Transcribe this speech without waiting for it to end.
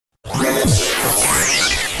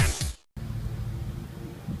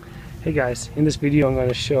Hey guys, in this video I'm going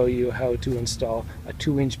to show you how to install a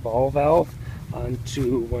 2-inch ball valve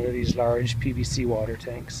onto one of these large PVC water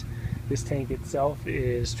tanks. This tank itself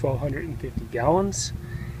is 1,250 gallons,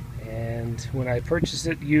 and when I purchased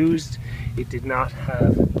it used, it did not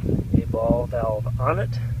have a ball valve on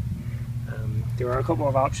it. There are a couple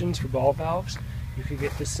of options for ball valves. You could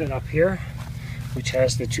get this set up here, which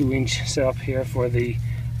has the 2-inch setup here for the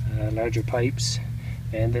larger pipes,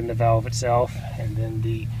 and then the valve itself, and then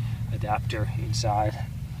the adapter inside.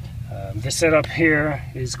 This setup here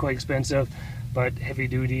is quite expensive, but heavy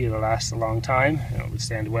duty. It'll last a long time. It'll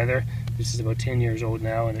withstand weather. This is about 10 years old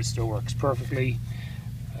now, and it still works perfectly.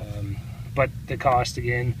 But the cost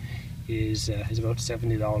again is about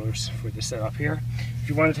 $70 for the setup here. If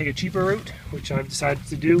you want to take a cheaper route, which I've decided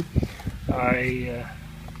to do, I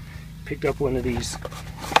picked up one of these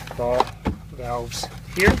ball valves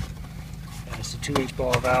here. It's a 2-inch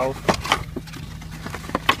ball valve.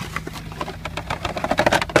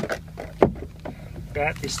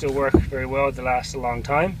 They still work very well. They last a long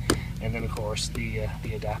time, and then of course the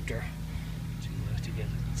adapter to get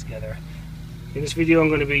it together. In this video I'm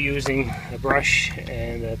going to be using a brush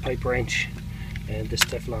and a pipe wrench and this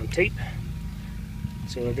Teflon tape.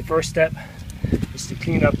 So the first step is to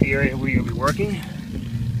clean up the area where you'll be working.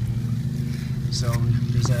 So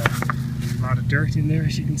there's a lot of dirt in there,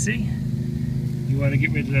 as you can see. You want to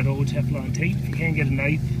get rid of that old Teflon tape. If you can, get a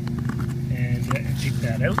knife and take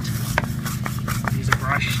that out. Use a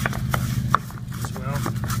brush as well.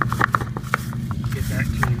 Get that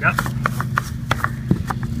cleaned up.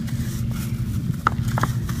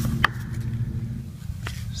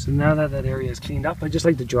 So now that that area is cleaned up, I just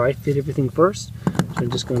like to dry fit everything first. So I'm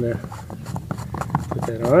just going to put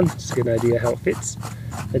that on, just get an idea how it fits.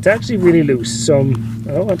 It's actually really loose, so I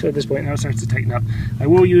don't want to at this point. Now it starts to tighten up. I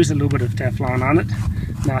will use a little bit of Teflon on it,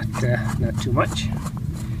 not too much.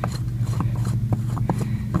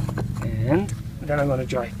 And then I'm going to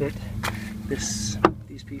dry fit these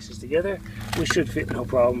pieces together, which should fit no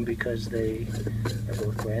problem because they are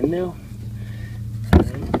both brand new.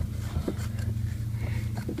 And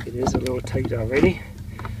it is a little tight already,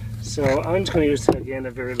 so I'm just going to use again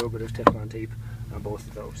a very little bit of Teflon tape on both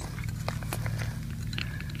of those.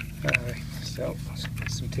 Alright, so let's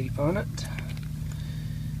put some tape on it.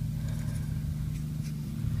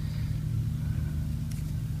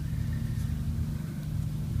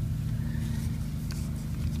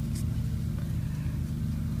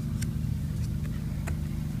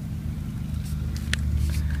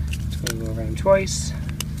 Go around twice,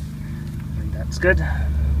 and that's good.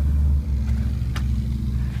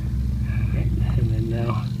 Okay, and then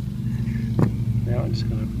now I'm just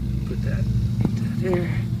going to put that into there.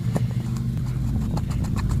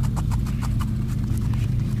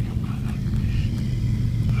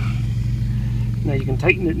 Now you can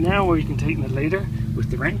tighten it now, or you can tighten it later with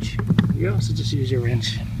the wrench. You also just use your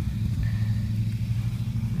wrench.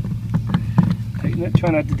 Tighten it. Try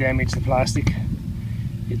not to damage the plastic.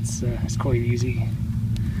 It's quite easy.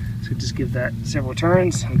 So just give that several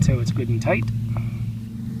turns until it's good and tight.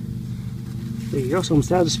 There you go. So I'm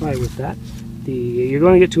satisfied with that. You're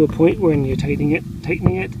going to get to a point when you're tightening it,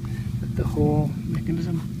 that the whole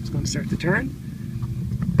mechanism is going to start to turn.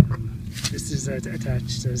 This is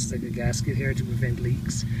attached as like a gasket here to prevent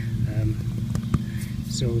leaks.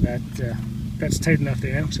 So that's tight enough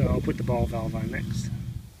there now. So I'll put the ball valve on next.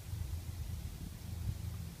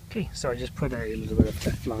 Okay, so I just put a little bit of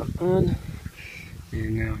Teflon on,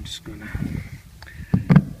 and now I'm just going to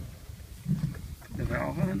put the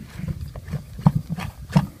valve on.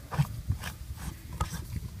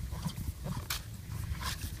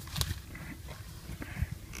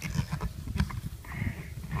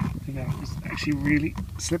 The valve is actually really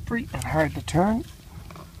slippery and hard to turn,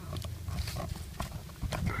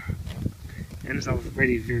 and it's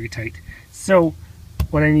already very tight. So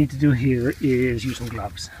what I need to do here is use some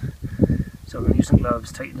gloves. So I'm going to use some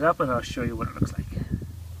gloves, tighten it up, and I'll show you what it looks like.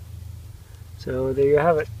 So there you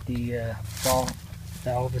have it. The ball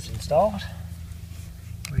valve is installed,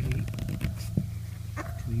 ready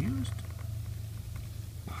to be used.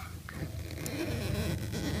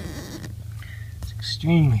 It's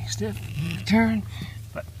extremely stiff to turn,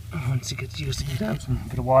 but once it gets used to it, add some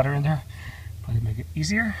bit of water in there, probably make it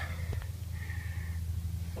easier.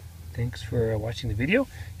 Thanks for watching the video.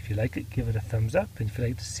 If you like it, give it a thumbs up, and if you'd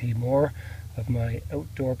like to see more of my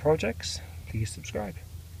outdoor projects, please subscribe.